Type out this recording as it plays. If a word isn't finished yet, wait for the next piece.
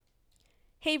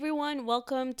Hey everyone,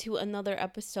 welcome to another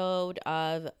episode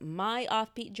of my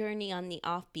offbeat journey on the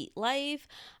offbeat life.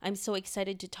 I'm so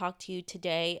excited to talk to you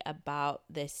today about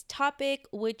this topic,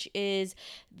 which is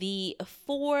the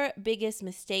four biggest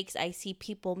mistakes I see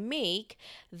people make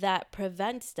that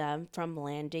prevents them from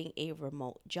landing a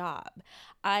remote job.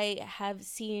 I have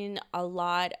seen a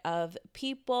lot of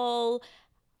people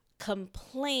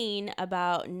complain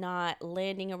about not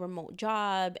landing a remote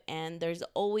job, and there's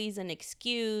always an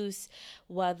excuse,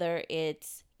 whether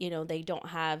it's they don't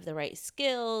have the right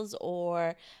skills,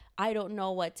 or I don't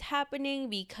know what's happening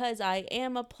because I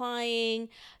am applying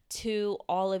to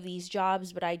all of these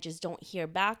jobs but I just don't hear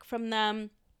back from them.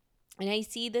 And I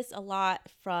see this a lot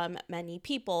from many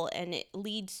people, and it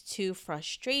leads to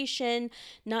frustration,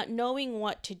 not knowing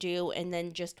what to do, and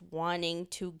then just wanting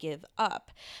to give up.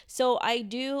 So, I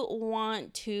do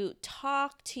want to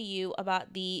talk to you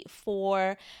about the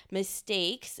four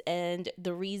mistakes and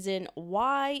the reason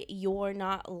why you're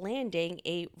not landing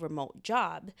a remote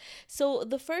job. So,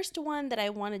 the first one that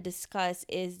I want to discuss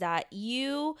is that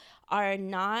you are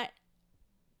not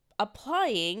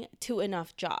applying to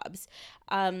enough jobs.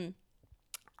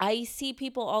 I see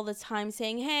people all the time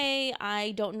saying, "Hey,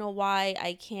 I don't know why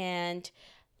I can't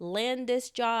land this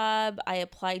job. I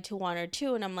applied to one or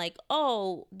two." And I'm like,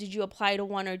 "Oh, did you apply to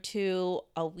one or two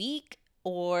a week?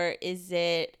 Or is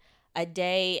it a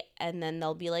day?" And then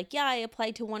they'll be like, "Yeah, I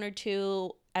applied to one or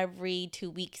two every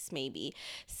 2 weeks, maybe."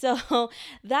 So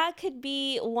that could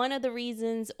be one of the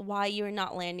reasons why you're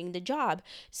not landing the job.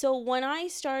 So when I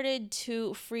started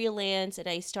to freelance and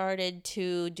I started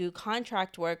to do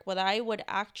contract work, what I would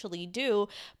actually do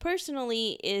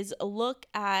personally is look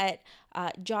at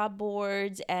job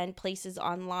boards and places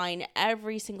online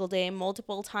every single day,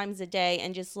 multiple times a day,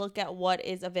 and just look at what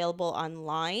is available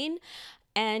online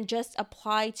and just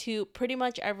apply to pretty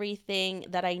much everything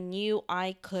that I knew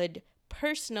I could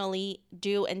personally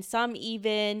do, and some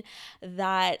even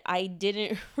that I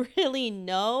didn't really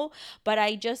know, but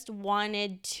I just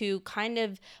wanted to kind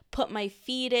of put my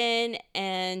feet in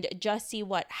and just see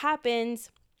what happens.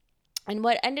 And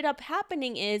what ended up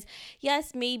happening is,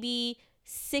 yes, maybe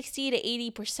 60 to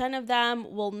 80% of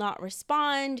them will not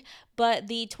respond, but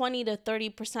the 20 to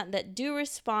 30% that do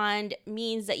respond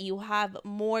means that you have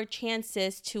more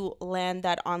chances to land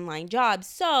that online job.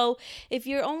 So if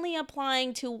you're only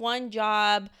applying to one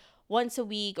job once a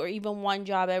week, or even one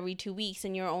job every 2 weeks,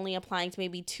 and you're only applying to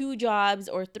maybe two jobs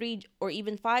or three or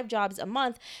even five jobs a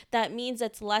month, that means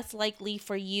it's less likely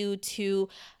for you to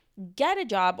get a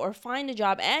job or find a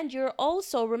job. And you're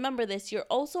also, remember this, you're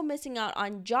also missing out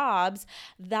on jobs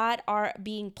that are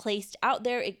being placed out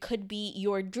there. It could be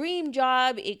your dream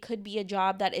job, it could be a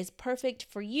job that is perfect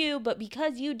for you, but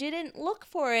because you didn't look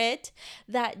for it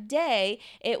that day,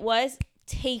 it was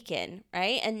taken,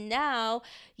 right? And now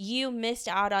you missed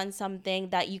out on something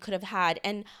that you could have had.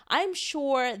 And I'm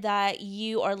sure that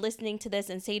you are listening to this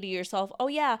and say to yourself, "Oh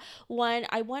yeah, when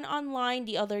I went online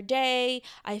the other day,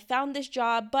 I found this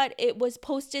job, but it was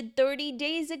posted 30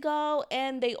 days ago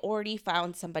and they already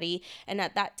found somebody. And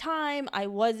at that time, I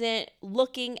wasn't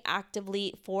looking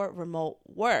actively for remote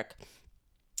work."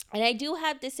 And I do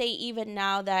have to say, even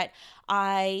now that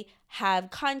I have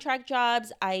contract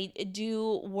jobs, I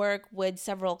do work with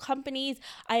several companies,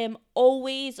 I am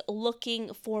always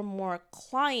looking for more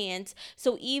clients.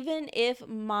 So even if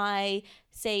my,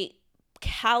 say,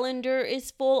 calendar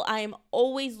is full, I am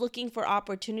always looking for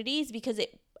opportunities, because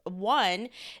it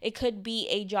could be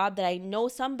a job that I know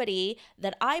somebody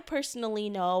that I personally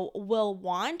know will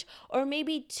want, or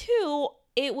maybe two,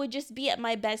 it would just be at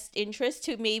my best interest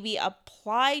to maybe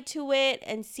apply to it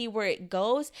and see where it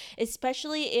goes,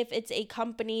 especially if it's a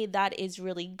company that is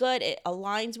really good, it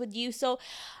aligns with you. So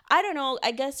I don't know,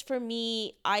 I guess for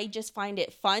me, I just find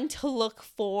it fun to look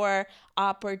for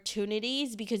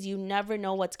opportunities, because you never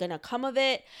know what's going to come of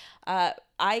it.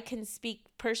 I can speak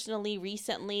personally.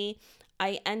 Recently,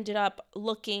 I ended up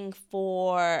looking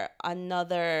for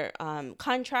another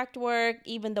contract work,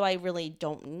 even though I really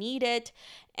don't need it.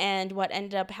 And what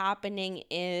ended up happening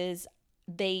is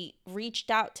they reached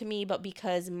out to me, but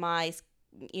because my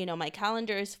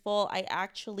calendar is full, I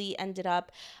actually ended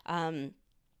up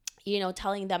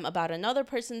telling them about another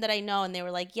person that I know, and they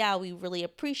were like, "Yeah, we really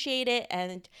appreciate it."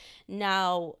 And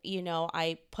now,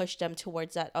 I push them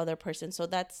towards that other person. So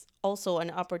that's also an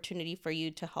opportunity for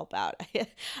you to help out,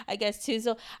 I guess, too.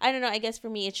 So I don't know. I guess for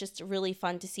me, it's just really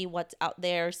fun to see what's out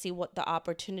there, see what the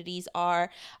opportunities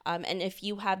are. And if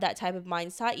you have that type of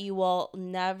mindset, you will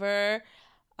never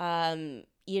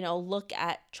look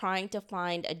at trying to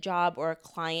find a job or a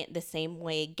client the same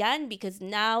way again, because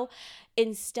now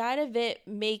instead of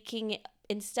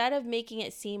instead of making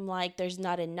it seem like there's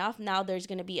not enough, now there's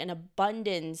going to be an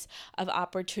abundance of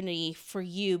opportunity for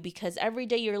you, because every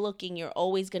day you're looking, you're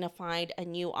always going to find a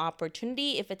new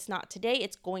opportunity. If it's not today,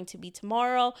 it's going to be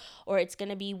tomorrow, or it's going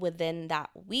to be within that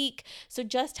week. So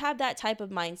just have that type of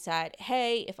mindset.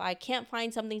 Hey, if I can't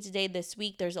find something today, this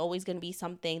week, there's always going to be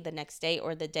something the next day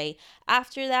or the day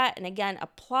after that. And again,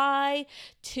 apply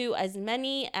to as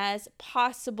many as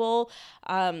possible,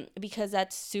 because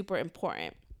that's super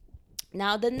important.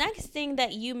 Now, the next thing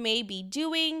that you may be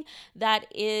doing that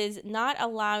is not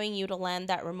allowing you to land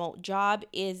that remote job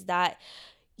is that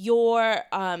you're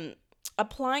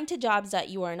applying to jobs that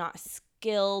you are not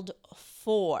skilled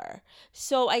for.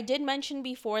 So I did mention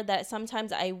before that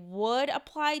sometimes I would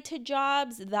apply to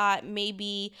jobs that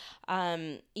maybe,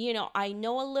 I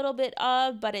know a little bit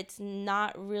of, but it's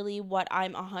not really what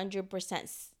I'm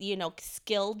 100%,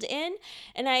 skilled in.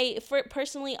 And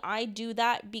personally, I do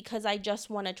that because I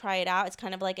just want to try it out. It's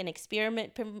kind of like an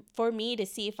experiment for me to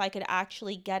see if I could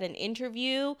actually get an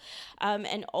interview,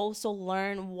 and also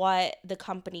learn what the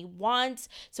company wants.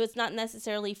 So it's not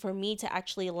necessarily for me to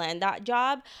actually land that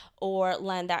job or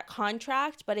land that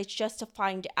contract, but it's just to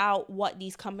find out what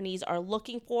these companies are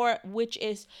looking for, which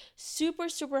is super,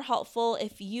 super helpful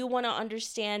if you want to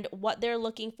understand what they're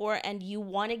looking for and you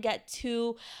want to get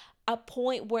to a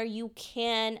point where you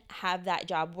can have that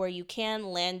job, where you can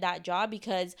land that job.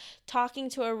 Because talking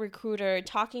to a recruiter,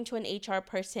 talking to an HR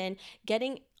person,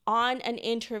 getting on an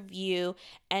interview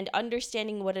and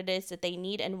understanding what it is that they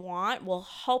need and want will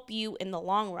help you in the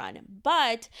long run.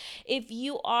 But if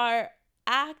you are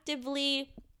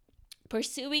actively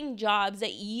pursuing jobs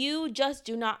that you just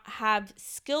do not have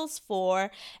skills for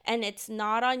and it's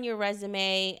not on your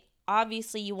resume,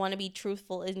 obviously you want to be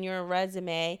truthful in your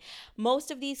resume. Most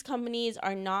of these companies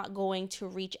are not going to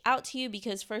reach out to you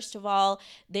because, first of all,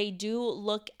 they do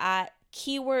look at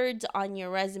keywords on your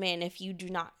resume, and if you do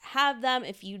not have them,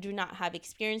 if you do not have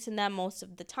experience in them, most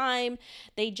of the time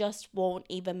they just won't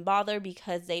even bother,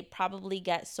 because they probably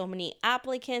get so many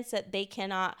applicants that they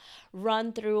cannot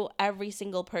run through every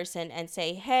single person and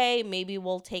say, hey, maybe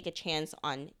we'll take a chance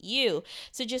on you.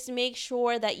 So just make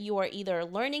sure that you are either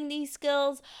learning these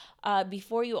skills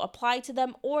before you apply to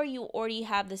them, or you already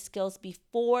have the skills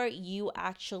before you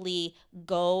actually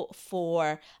go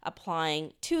for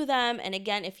applying to them. And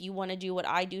again, if you want to do what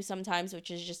I do sometimes, which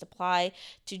is just apply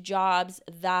to jobs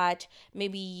that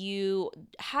maybe you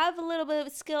have a little bit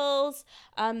of skills,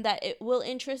 that it will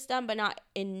interest them, but not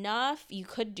enough, you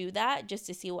could do that just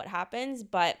to see what happens.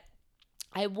 But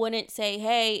I wouldn't say,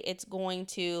 hey, it's going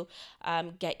to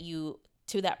get you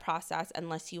to that process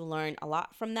unless you learn a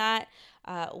lot from that,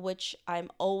 which I'm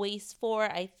always for.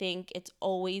 I think it's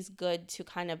always good to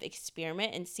kind of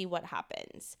experiment and see what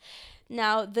happens.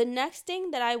 Now, the next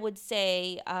thing that I would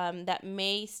say that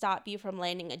may stop you from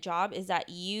landing a job is that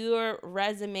your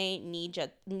resume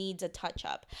needs a touch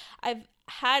up. I've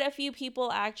had a few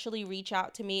people actually reach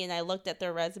out to me and I looked at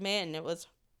their resume and it was,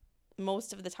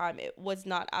 most of the time, it was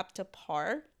not up to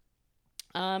par.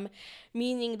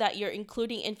 Meaning that you're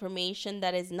including information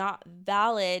that is not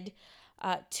valid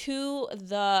to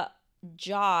the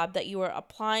job that you are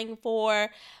applying for.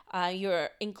 You're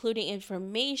including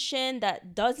information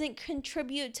that doesn't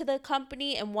contribute to the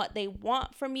company and what they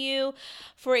want from you.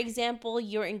 For example,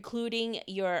 you're including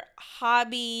your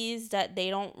hobbies that they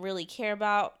don't really care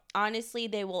about. Honestly,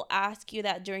 they will ask you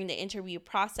that during the interview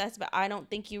process, but I don't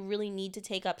think you really need to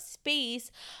take up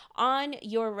space on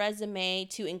your resume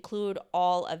to include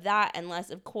all of that,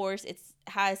 unless, of course, it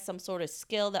has some sort of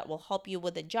skill that will help you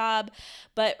with a job.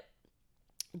 But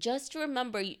just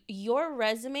remember, your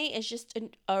resume is just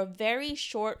a very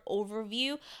short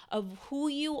overview of who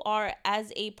you are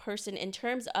as a person in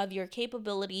terms of your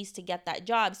capabilities to get that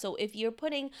job. So if you're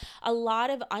putting a lot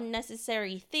of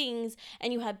unnecessary things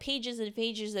and you have pages and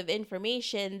pages of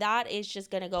information, that is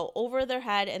just going to go over their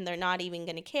head and they're not even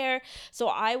going to care. So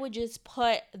I would just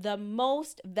put the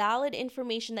most valid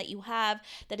information that you have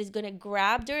that is going to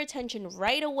grab their attention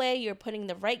right away. You're putting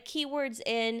the right keywords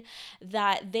in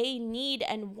that they need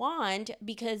and want,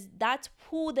 because that's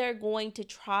who they're going to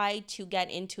try to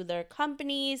get into their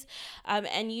companies.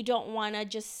 And you don't want to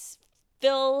just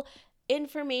fill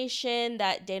information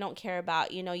that they don't care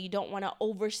about. You don't want to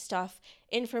overstuff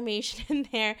information in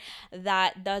there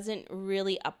that doesn't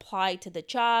really apply to the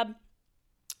job.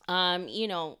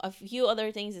 A few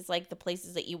other things is like the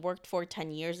places that you worked for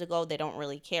 10 years ago, they don't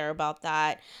really care about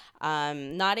that.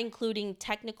 Not including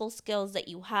technical skills that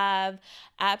you have,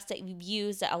 apps that you've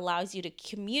used that allows you to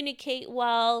communicate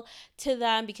well to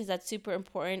them, because that's super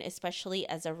important, especially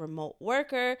as a remote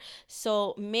worker.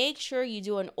 So make sure you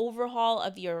do an overhaul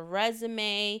of your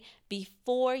resume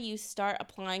before you start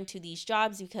applying to these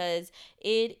jobs, because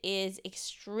it is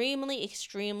extremely,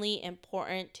 extremely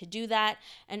important to do that.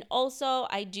 And also,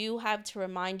 I do have to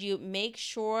remind you, make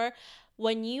sure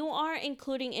when you are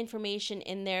including information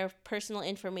in their personal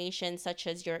information, such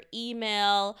as your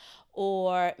email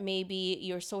or maybe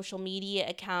your social media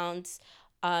accounts,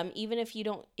 even if you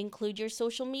don't include your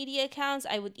social media accounts,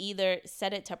 I would either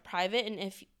set it to private. And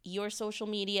if your social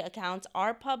media accounts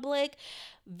are public,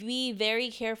 be very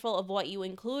careful of what you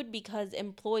include, because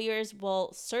employers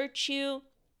will search you,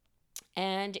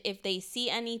 and if they see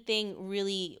anything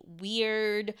really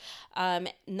weird,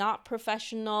 not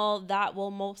professional, that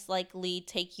will most likely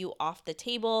take you off the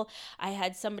table. I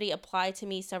had somebody apply to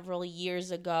me several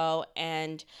years ago,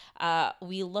 and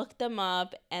we looked them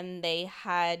up, and they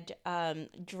had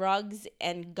drugs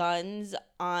and guns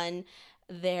on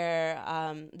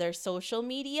their social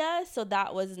media. So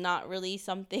that was not really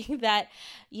something that,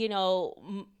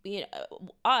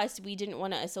 us, we didn't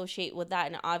want to associate with that.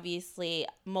 And obviously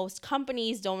most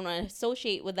companies don't want to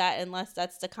associate with that unless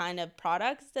that's the kind of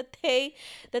products that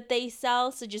they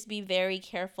sell. So just be very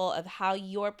careful of how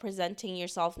you're presenting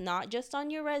yourself, not just on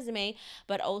your resume,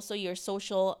 but also your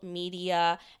social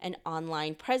media and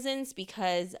online presence,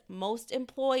 because most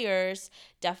employers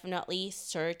definitely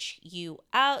search you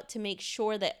out to make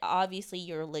sure that obviously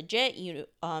you're legit, you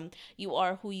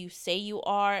are who you say you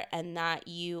are, and that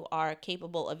you are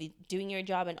capable of doing your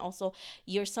job, and also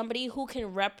you're somebody who can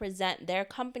represent their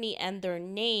company and their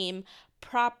name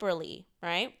properly,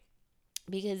 right?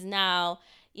 Because now,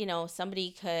 somebody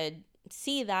could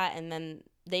see that, and then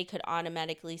they could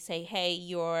automatically say, hey,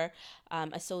 you're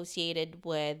associated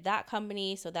with that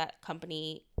company, so that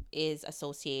company is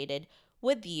associated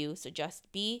with you. So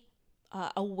just be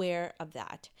aware of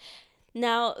that.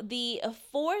 Now, the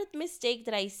fourth mistake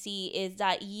that I see is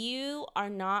that you are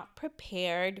not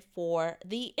prepared for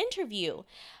the interview.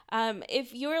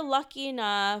 If you're lucky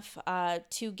enough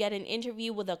to get an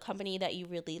interview with a company that you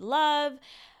really love,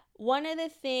 one of the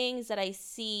things that I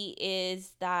see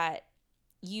is that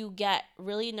you get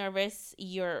really nervous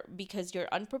because you're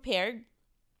unprepared.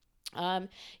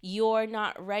 You're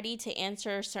not ready to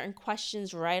answer certain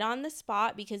questions right on the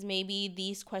spot, because maybe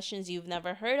these questions you've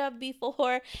never heard of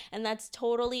before, and that's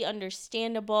totally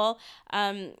understandable.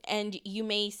 And you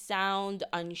may sound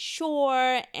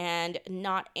unsure and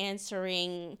not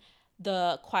answering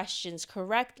the questions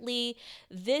correctly.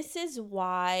 This is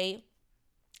why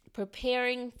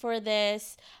preparing for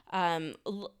this,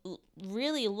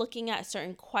 really looking at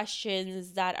certain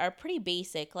questions that are pretty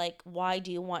basic, like why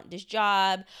do you want this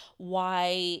job?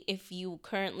 Why, if you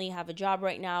currently have a job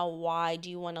right now, why do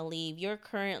you want to leave your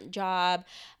current job?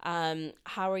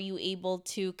 How are you able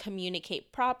to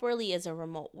communicate properly as a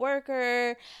remote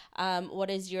worker? What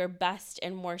is your best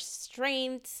and worst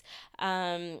strengths?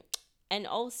 And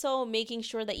also making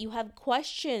sure that you have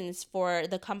questions for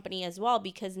the company as well,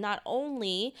 because not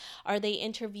only are they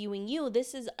interviewing you,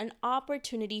 this is an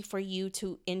opportunity for you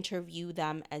to interview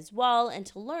them as well, and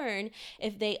to learn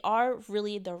if they are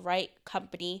really the right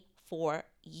company for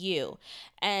you.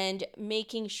 And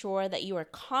making sure that you are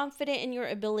confident in your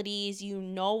abilities, you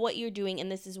know what you're doing.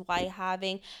 And this is why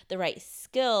having the right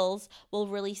skills will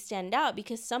really stand out,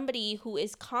 because somebody who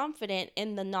is confident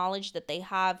in the knowledge that they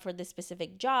have for this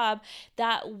specific job,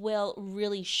 that will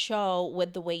really show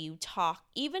with the way you talk,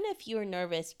 even if you're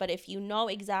nervous. But if you know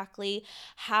exactly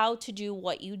how to do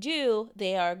what you do,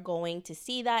 they are going to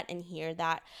see that and hear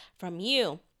that from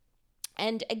you.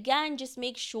 And again, just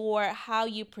make sure how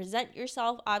you present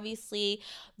yourself. Obviously,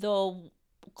 the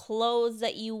clothes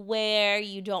that you wear,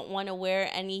 you don't want to wear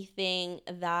anything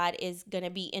that is going to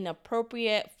be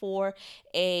inappropriate for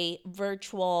a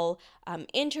virtual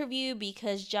interview,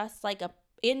 because just like a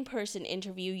in-person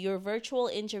interview, your virtual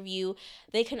interview,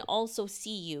 they can also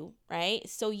see you, right?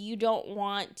 So you don't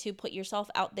want to put yourself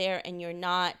out there and you're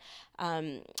not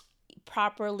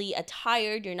properly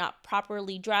attired, you're not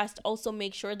properly dressed. Also,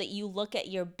 make sure that you look at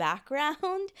your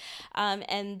background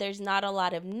and there's not a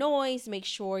lot of noise. Make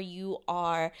sure you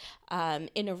are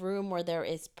in a room where there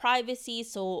is privacy,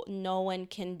 so no one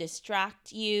can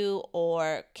distract you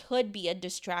or could be a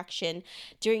distraction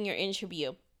during your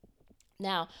interview.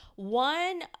 Now,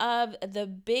 one of the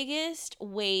biggest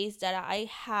ways that I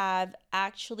have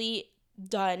actually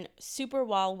done super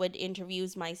well with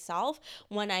interviews myself,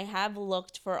 when I have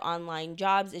looked for online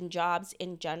jobs and jobs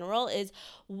in general, is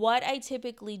what I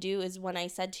typically do is, when I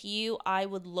said to you, I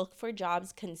would look for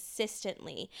jobs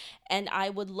consistently, and I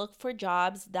would look for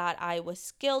jobs that I was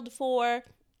skilled for,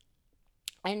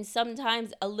 and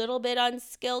sometimes a little bit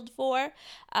unskilled for.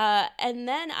 And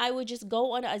then I would just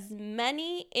go on as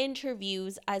many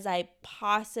interviews as I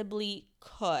possibly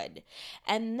could.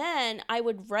 And then I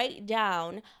would write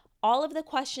down all of the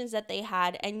questions that they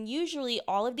had. And usually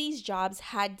all of these jobs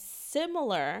had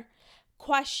similar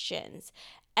questions.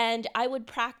 And I would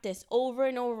practice over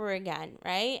and over again,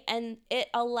 right? And it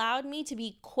allowed me to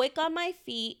be quick on my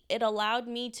feet. It allowed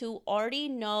me to already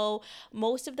know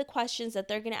most of the questions that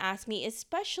they're going to ask me,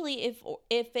 especially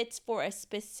if it's for a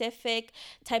specific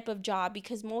type of job,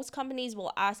 because most companies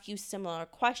will ask you similar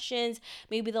questions.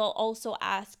 Maybe they'll also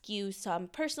ask you some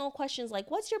personal questions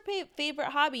like, what's your favorite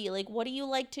hobby? Like, what do you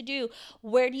like to do?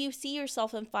 Where do you see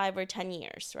yourself in 5 or 10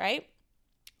 years, right?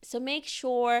 So make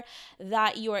sure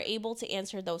that you are able to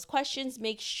answer those questions.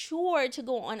 Make sure to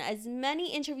go on as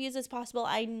many interviews as possible.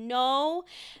 I know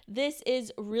this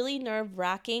is really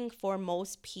nerve-wracking for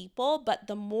most people, but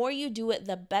the more you do it,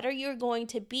 the better you're going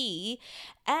to be.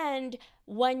 And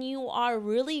when you are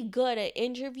really good at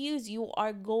interviews, you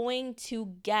are going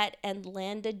to get and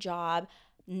land a job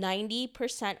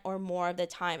 90% or more of the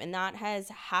time. And that has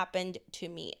happened to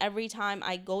me. Every time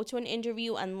I go to an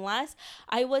interview, unless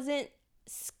I wasn't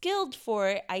skilled for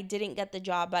it, I didn't get the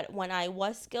job. But when I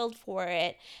was skilled for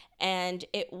it and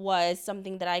it was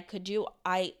something that I could do,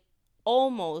 I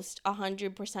almost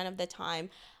 100% of the time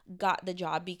got the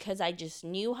job because I just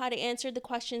knew how to answer the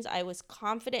questions. I was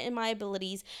confident in my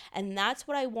abilities, and that's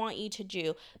what I want you to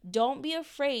do. Don't be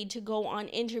afraid to go on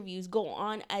interviews. Go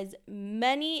on as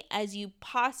many as you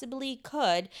possibly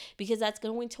could, because that's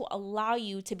going to allow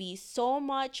you to be so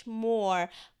much more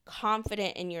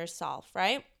confident in yourself,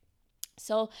 right?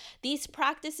 So these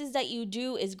practices that you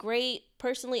do is great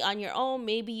personally on your own.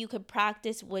 Maybe you could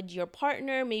practice with your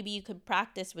partner. Maybe you could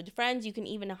practice with friends. You can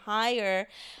even hire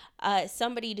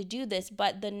somebody to do this.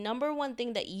 But the number one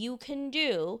thing that you can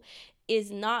do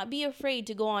is not be afraid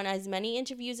to go on as many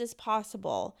interviews as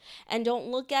possible. And don't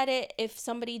look at it, if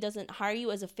somebody doesn't hire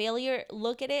you, as a failure.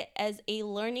 Look at it as a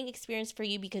learning experience for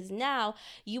you, because now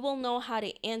you will know how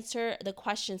to answer the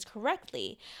questions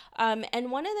correctly.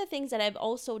 And one of the things that I've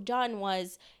also done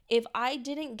was, if I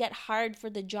didn't get hired for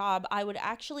the job, I would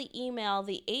actually email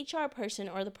the HR person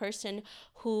or the person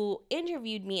who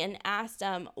interviewed me and ask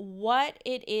them what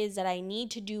it is that I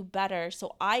need to do better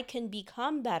so I can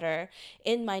become better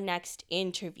in my next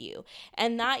interview.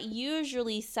 And that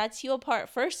usually sets you apart,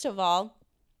 first of all,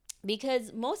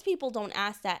 because most people don't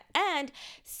ask that. And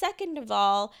second of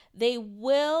all, they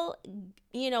will,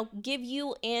 give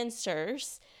you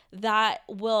answers that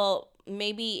will,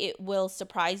 maybe it will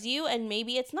surprise you, and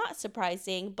maybe it's not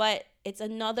surprising, but it's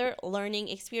another learning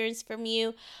experience for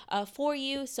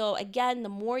you. So again, the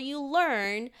more you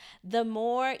learn, the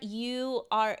more you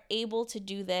are able to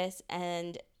do this,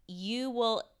 and you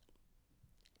will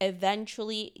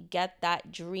eventually get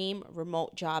that dream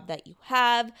remote job that you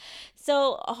have.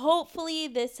 So hopefully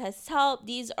this has helped.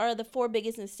 These are the 4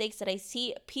 biggest mistakes that I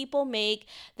see people make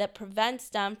that prevents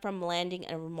them from landing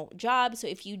a remote job. So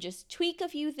if you just tweak a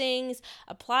few things,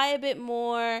 apply a bit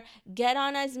more, get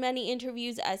on as many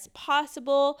interviews as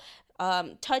possible,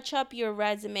 touch up your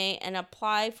resume and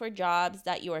apply for jobs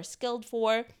that you are skilled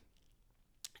for,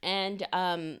 and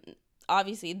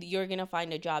obviously you're gonna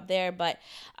find a job there. But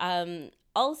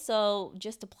also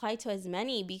just apply to as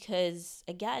many, because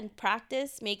again,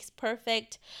 practice makes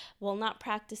perfect. Well, not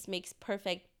practice makes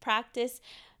perfect, practice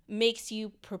makes you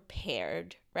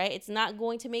prepared, right? It's not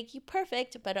going to make you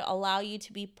perfect, but it allow you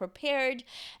to be prepared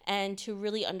and to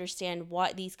really understand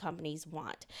what these companies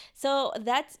want. So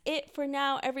that's it for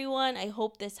now, everyone. I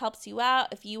hope this helps you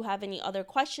out. If you have any other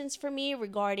questions for me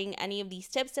regarding any of these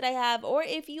tips that I have, or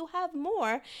if you have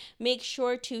more, make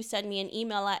sure to send me an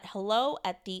email at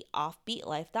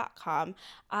hello@theoffbeatlife.com.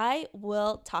 I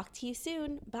will talk to you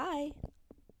soon. Bye.